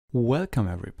Welcome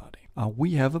everybody.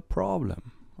 We have a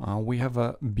problem. We have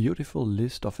a beautiful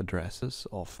list of addresses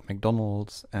of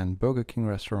McDonald's and Burger King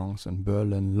restaurants in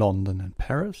Berlin, London and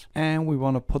Paris, and we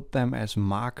want to put them as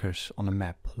markers on a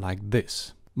map like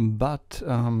this. But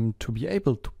to be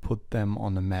able to put them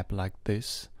on a map like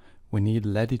this, we need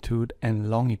latitude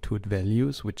and longitude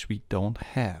values, which we don't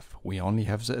have. We only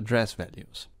have the address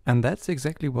values. And that's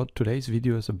exactly what today's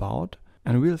video is about.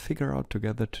 And we'll figure out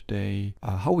together today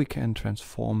how we can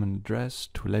transform an address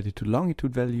to latitude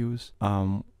longitude values.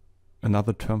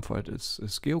 Another term for it is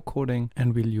geocoding,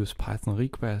 and we'll use Python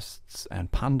requests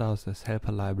and Pandas as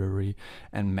helper library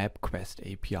and Mapquest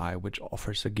API, which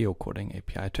offers a geocoding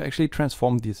API to actually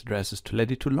transform these addresses to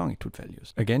latitude longitude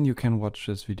values. Again, you can watch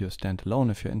this video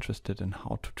standalone if you're interested in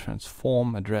how to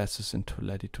transform addresses into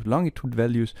latitude longitude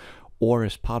values, or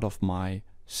as part of my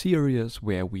series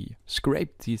where we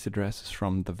scraped these addresses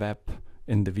from the web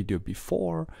in the video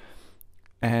before,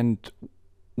 and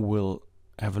we'll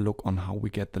have a look on how we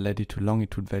get the latitude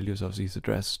longitude values of these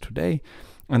addresses today,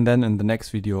 and then in the next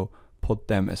video put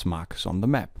them as markers on the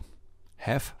map.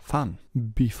 Have fun!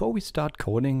 Before we start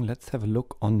coding, let's have a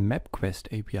look on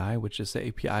Mapquest API, which is the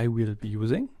API we'll be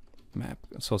using.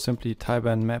 So simply type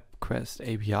in Mapquest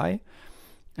API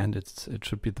and it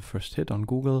should be the first hit on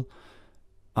Google.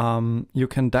 You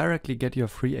can directly get your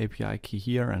free API key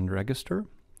here and register.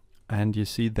 And you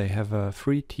see they have a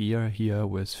free tier here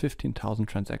with 15,000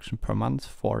 transactions per month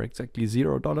for exactly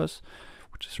 $0,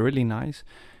 which is really nice.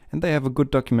 And they have a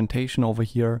good documentation over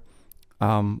here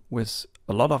with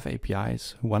a lot of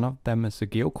APIs. One of them is the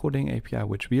geocoding API,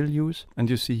 which we'll use. And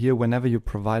you see here, whenever you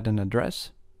provide an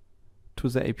address to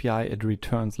the API, it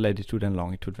returns latitude and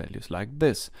longitude values like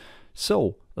this.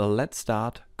 So let's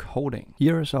start coding.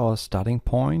 Here is our starting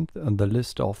point, the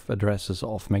list of addresses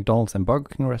of McDonald's and Burger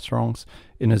King restaurants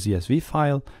in a CSV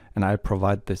file, and I'll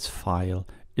provide this file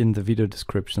in the video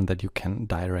description that you can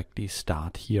directly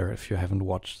start here if you haven't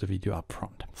watched the video up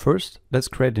front. First, let's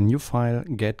create a new file,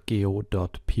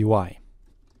 getgeo.py.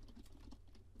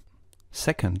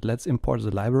 Second, let's import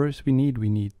the libraries we need. We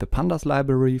need the Pandas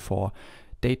library for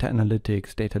data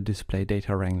analytics, data display,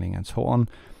 data wrangling, and so on.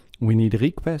 We need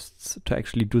requests to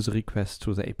actually do the requests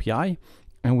to the API,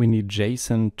 and we need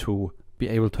JSON to be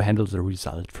able to handle the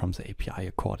result from the API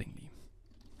accordingly.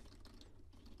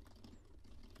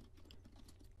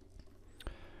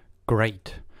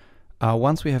 Great.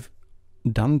 Once we have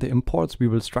done the imports, we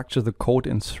will structure the code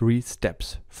in 3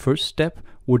 steps. First step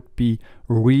would be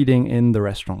reading in the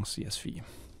Restaurant CSV.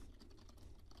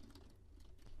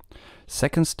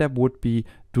 Second step would be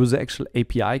do the actual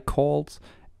API calls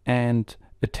and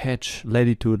attach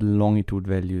latitude and longitude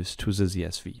values to the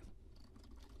CSV.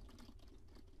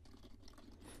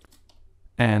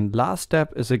 And last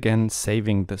step is again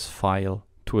saving this file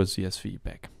to a CSV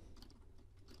back.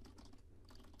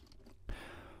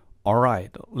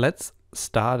 Alright, let's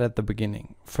start at the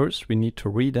beginning. First, we need to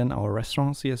read in our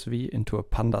Restaurant CSV into a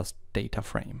Pandas data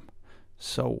frame.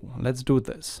 So let's do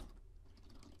this.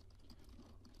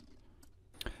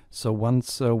 So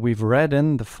once we've read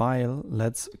in the file,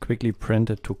 let's quickly print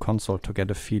it to console to get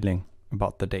a feeling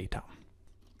about the data.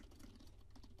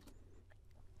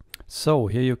 So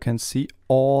here you can see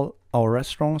all our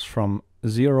restaurants from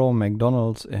 0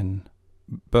 McDonald's in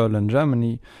Berlin,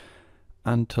 Germany,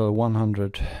 until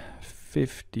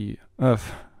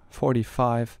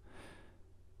 45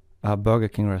 Burger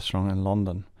King restaurant in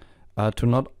London. To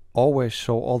not always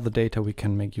show all the data, we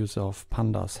can make use of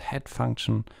Pandas head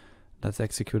function. Let's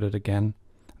execute it again.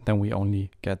 Then we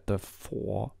only get the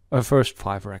first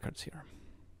 5 records here.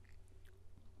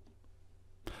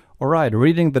 Alright,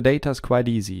 reading the data is quite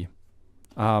easy.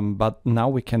 But now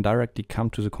we can directly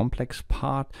come to the complex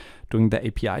part, doing the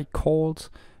API calls,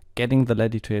 getting the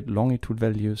latitude longitude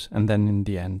values, and then in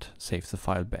the end save the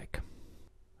file back.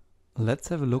 Let's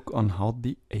have a look on how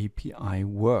the API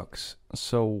works.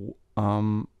 So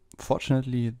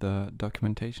fortunately, the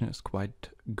documentation is quite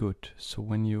good. So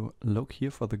when you look here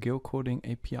for the geocoding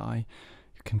API,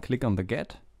 you can click on the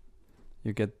get.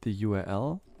 You get the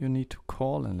URL you need to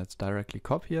call, and let's directly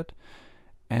copy it.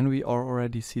 And we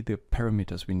already see the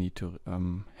parameters we need to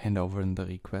hand over in the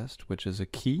request, which is a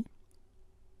key.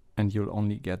 And you'll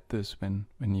only get this when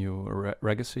you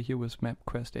register here with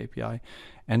Mapquest API,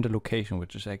 and a location,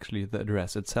 which is actually the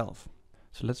address itself.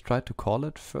 So let's try to call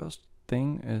it. First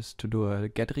thing is to do a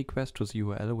get request to the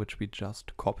URL which we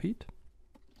just copied.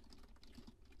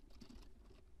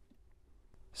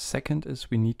 Second is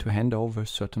we need to hand over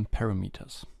certain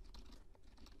parameters,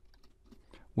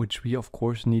 which we of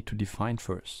course need to define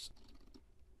first.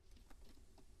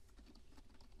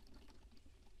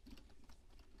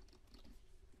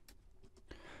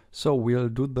 So we'll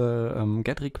do the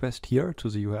GET request here to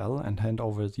the URL and hand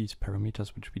over these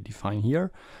parameters which we define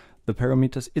here. The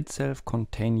parameters itself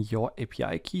contain your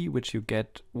API key, which you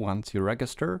get once you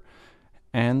register,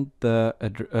 and the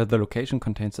location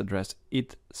contains the address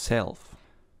itself.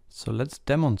 So let's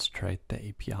demonstrate the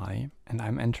API, and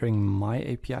I'm entering my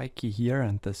API key here,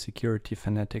 and the security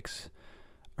fanatics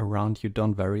around you,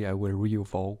 don't worry, I will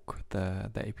revoke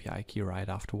the API key right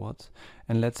afterwards.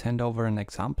 And let's hand over an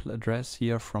example address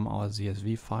here from our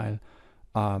CSV file.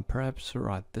 Perhaps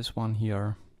write this one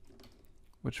here,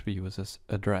 which we use as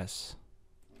address.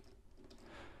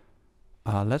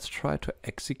 Let's try to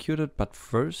execute it, but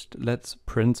first let's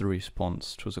print the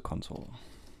response to the console.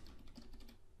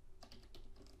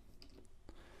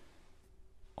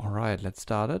 All right, let's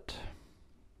start it.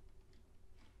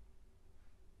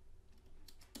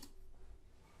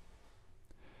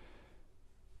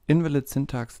 Invalid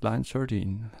syntax line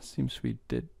 13. Seems we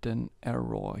did an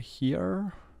error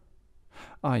here.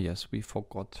 Ah yes, we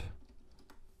forgot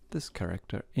this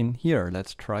character in here.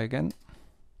 Let's try again.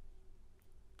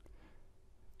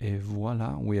 Et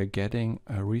voila, we are getting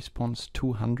a response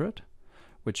 200,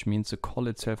 which means the call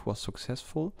itself was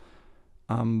successful.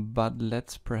 But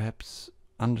let's perhaps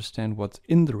understand what's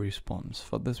in the response.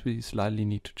 For this we slightly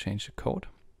need to change the code.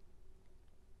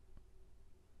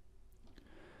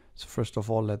 So first of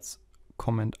all, let's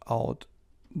comment out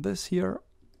this here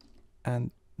and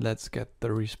let's get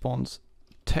the response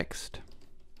text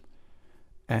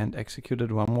and execute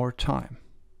it one more time.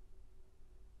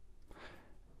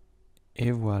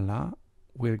 Et voila,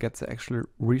 we'll get the actual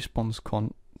response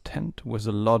content with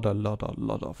a lot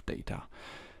of data.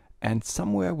 And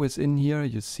somewhere within here,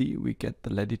 you see we get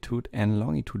the latitude and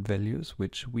longitude values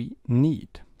which we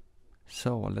need.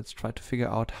 So let's try to figure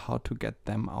out how to get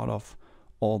them out of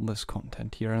all this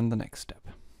content here in the next step.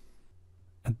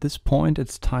 At this point,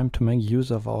 it's time to make use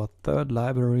of our third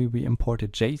library. We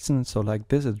imported JSON, so like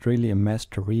this, it's really a mess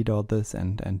to read all this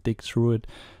and dig through it.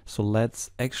 So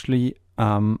let's actually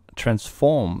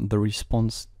transform the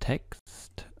response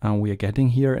text we are getting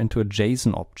here into a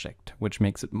JSON object, which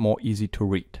makes it more easy to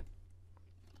read.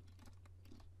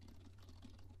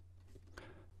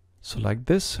 So like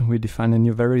this, we define a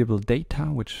new variable data,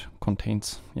 which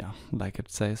contains, yeah, like it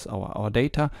says, our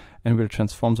data, and we'll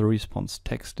transform the response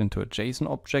text into a JSON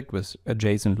object with a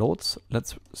JSON loads.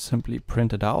 Let's simply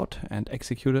print it out and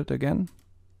execute it again.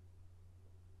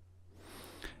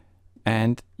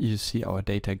 And you see our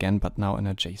data again, but now in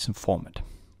a JSON format.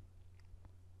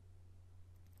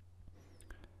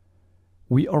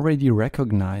 We already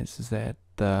recognize that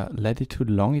the latitude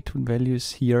longitude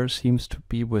values here seems to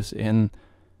be within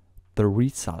the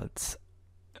results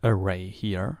array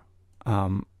here,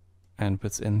 and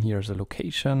within here is a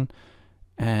location,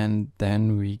 and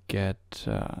then we get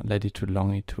latitude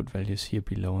longitude values here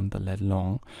below in the lat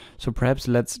long. So perhaps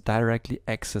let's directly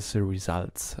access the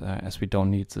results, as we don't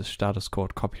need the status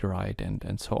code, copyright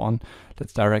and so on.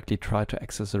 Let's directly try to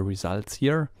access the results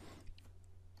here.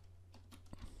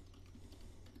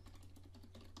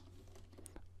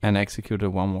 And execute it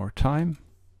one more time.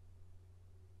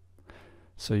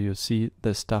 So you see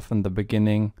the stuff in the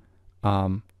beginning,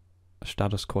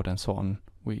 status code and so on.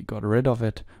 We got rid of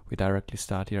it. We directly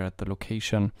start here at the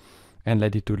location, and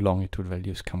latitude longitude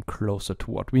values come closer to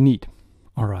what we need.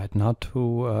 All right, now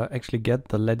to actually get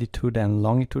the latitude and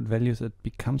longitude values, it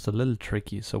becomes a little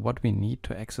tricky. So what we need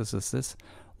to access is this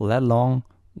lat long,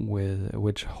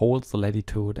 which holds the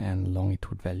latitude and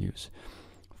longitude values.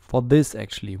 For this,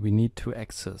 actually, we need to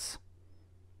access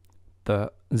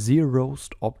the zeroth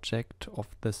object of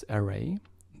this array,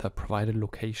 the provided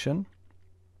location.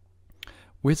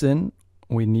 Within,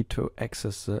 we need to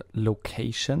access the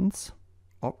locations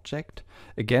object,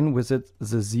 again with it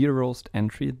the zeroth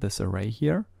entry, this array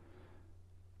here.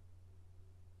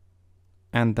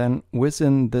 And then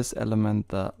within this element,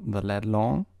 the lat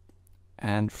long,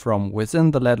 and from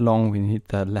within the lat long, we need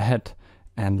the lat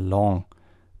and long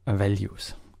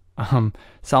values.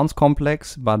 Sounds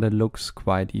complex, but it looks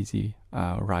quite easy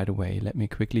right away. Let me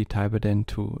quickly type it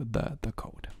into the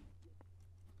code.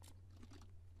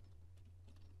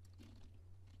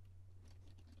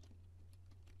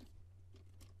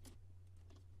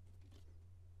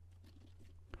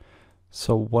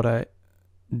 So what I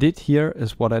did here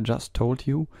is what I just told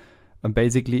you.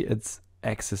 Basically, it's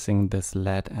accessing this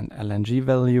lat and lng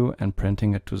value and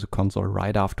printing it to the console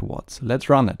right afterwards. Let's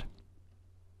run it.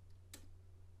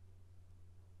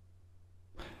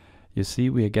 You see,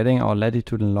 we are getting our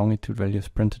latitude and longitude values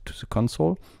printed to the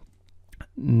console.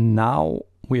 Now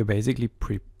we are basically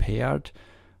prepared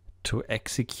to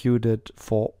execute it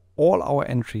for all our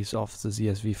entries of the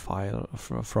CSV file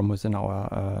from within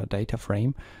our data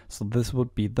frame. So this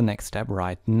would be the next step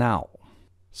right now.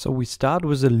 So we start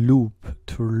with a loop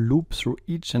to loop through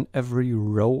each and every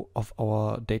row of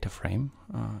our data frame.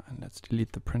 And let's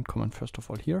delete the print command first of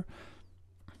all here.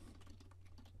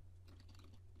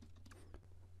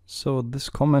 So this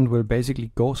command will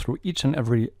basically go through each and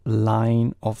every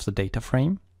line of the data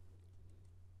frame.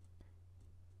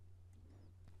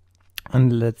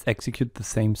 And let's execute the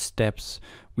same steps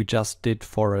we just did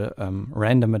for a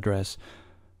random address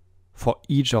for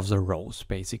each of the rows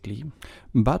basically.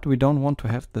 But we don't want to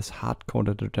have this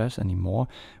hard-coded address anymore.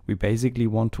 We basically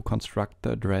want to construct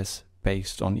the address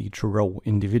based on each row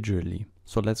individually.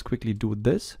 So let's quickly do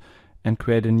this and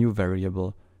create a new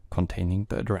variable containing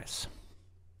the address.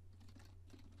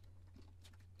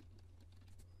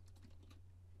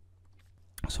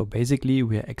 So basically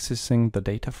we are accessing the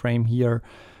data frame here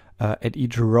at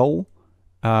each row,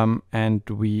 and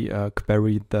we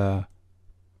query the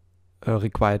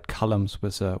required columns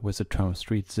with a term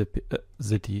street,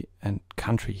 city and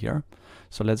country here.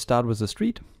 So let's start with the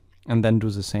street and then do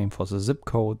the same for the zip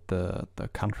code, the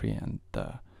country and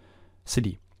the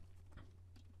city.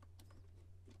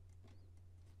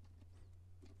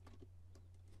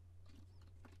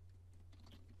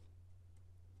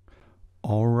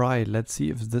 All right, let's see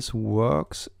if this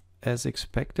works as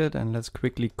expected, and let's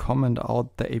quickly comment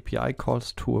out the API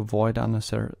calls to avoid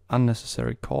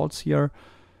unnecessary calls here.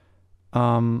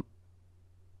 So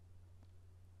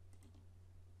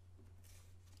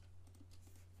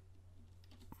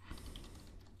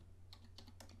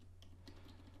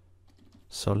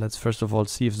let's first of all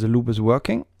see if the loop is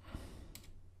working.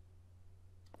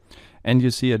 And you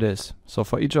see it is. So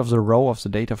for each of the row of the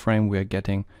data frame, we are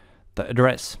getting the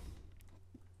address.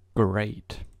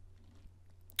 Great.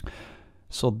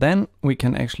 So then we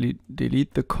can actually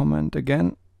delete the comment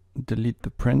again, delete the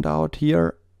printout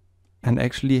here, and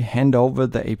actually hand over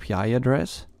the API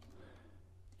address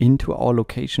into our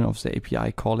location of the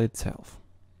API call itself.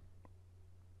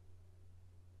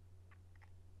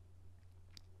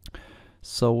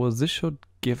 So this should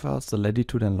give us the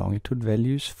latitude and longitude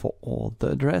values for all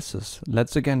the addresses.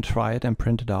 Let's again try it and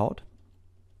print it out.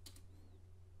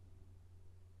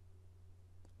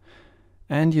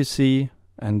 And you see,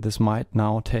 and this might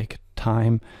now take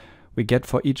time, we get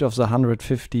for each of the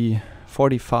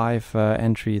 145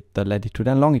 entry the latitude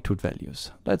and longitude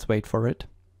values. Let's wait for it.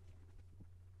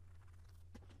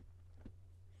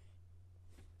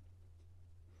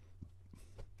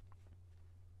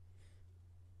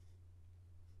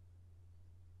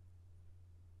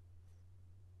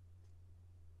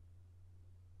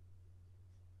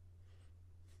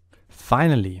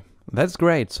 Finally. That's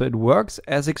great, so it works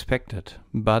as expected,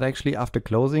 but actually after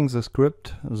closing the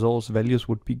script, those values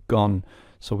would be gone.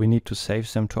 So we need to save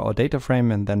them to our data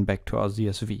frame and then back to our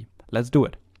CSV. Let's do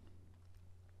it.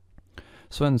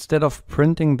 So instead of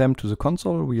printing them to the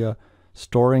console, we are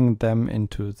storing them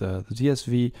into the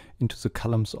CSV, into the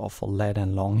columns of lat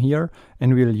and long here,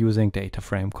 and we are using data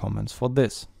frame comments for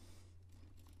this.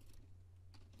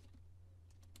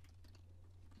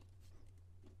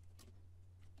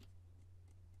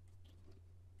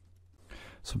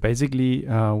 So basically,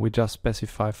 we just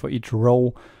specify for each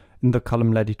row in the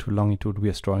column latitude, longitude, we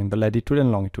are storing the latitude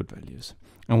and longitude values.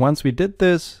 And once we did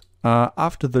this,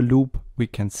 after the loop, we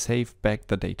can save back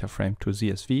the data frame to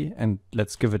CSV, and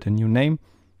let's give it a new name.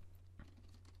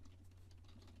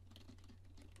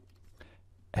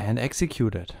 And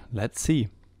execute it. Let's see.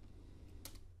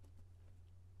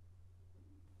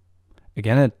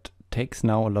 Again, it takes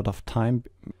now a lot of time,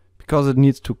 because it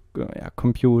needs to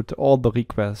compute all the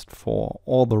requests for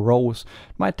all the rows.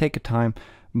 It might take a time,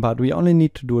 but we only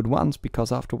need to do it once, because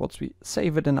afterwards we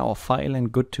save it in our file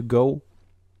and good to go.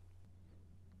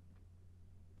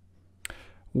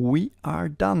 We are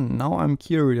done. Now I'm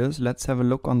curious, let's have a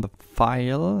look on the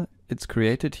file. It's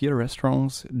created here,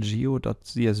 Restaurant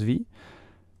Geo.csv.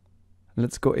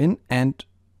 Let's go in and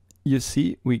you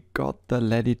see we got the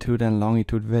latitude and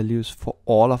longitude values for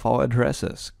all of our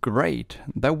addresses. Great!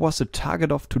 That was the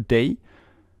target of today.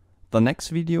 The next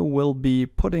video will be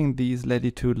putting these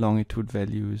latitude longitude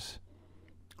values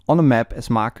on a map as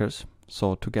markers.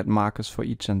 So to get markers for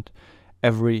each and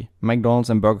every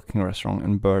McDonald's and Burger King restaurant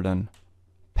in Berlin,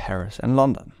 Paris and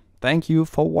London. Thank you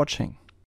for watching.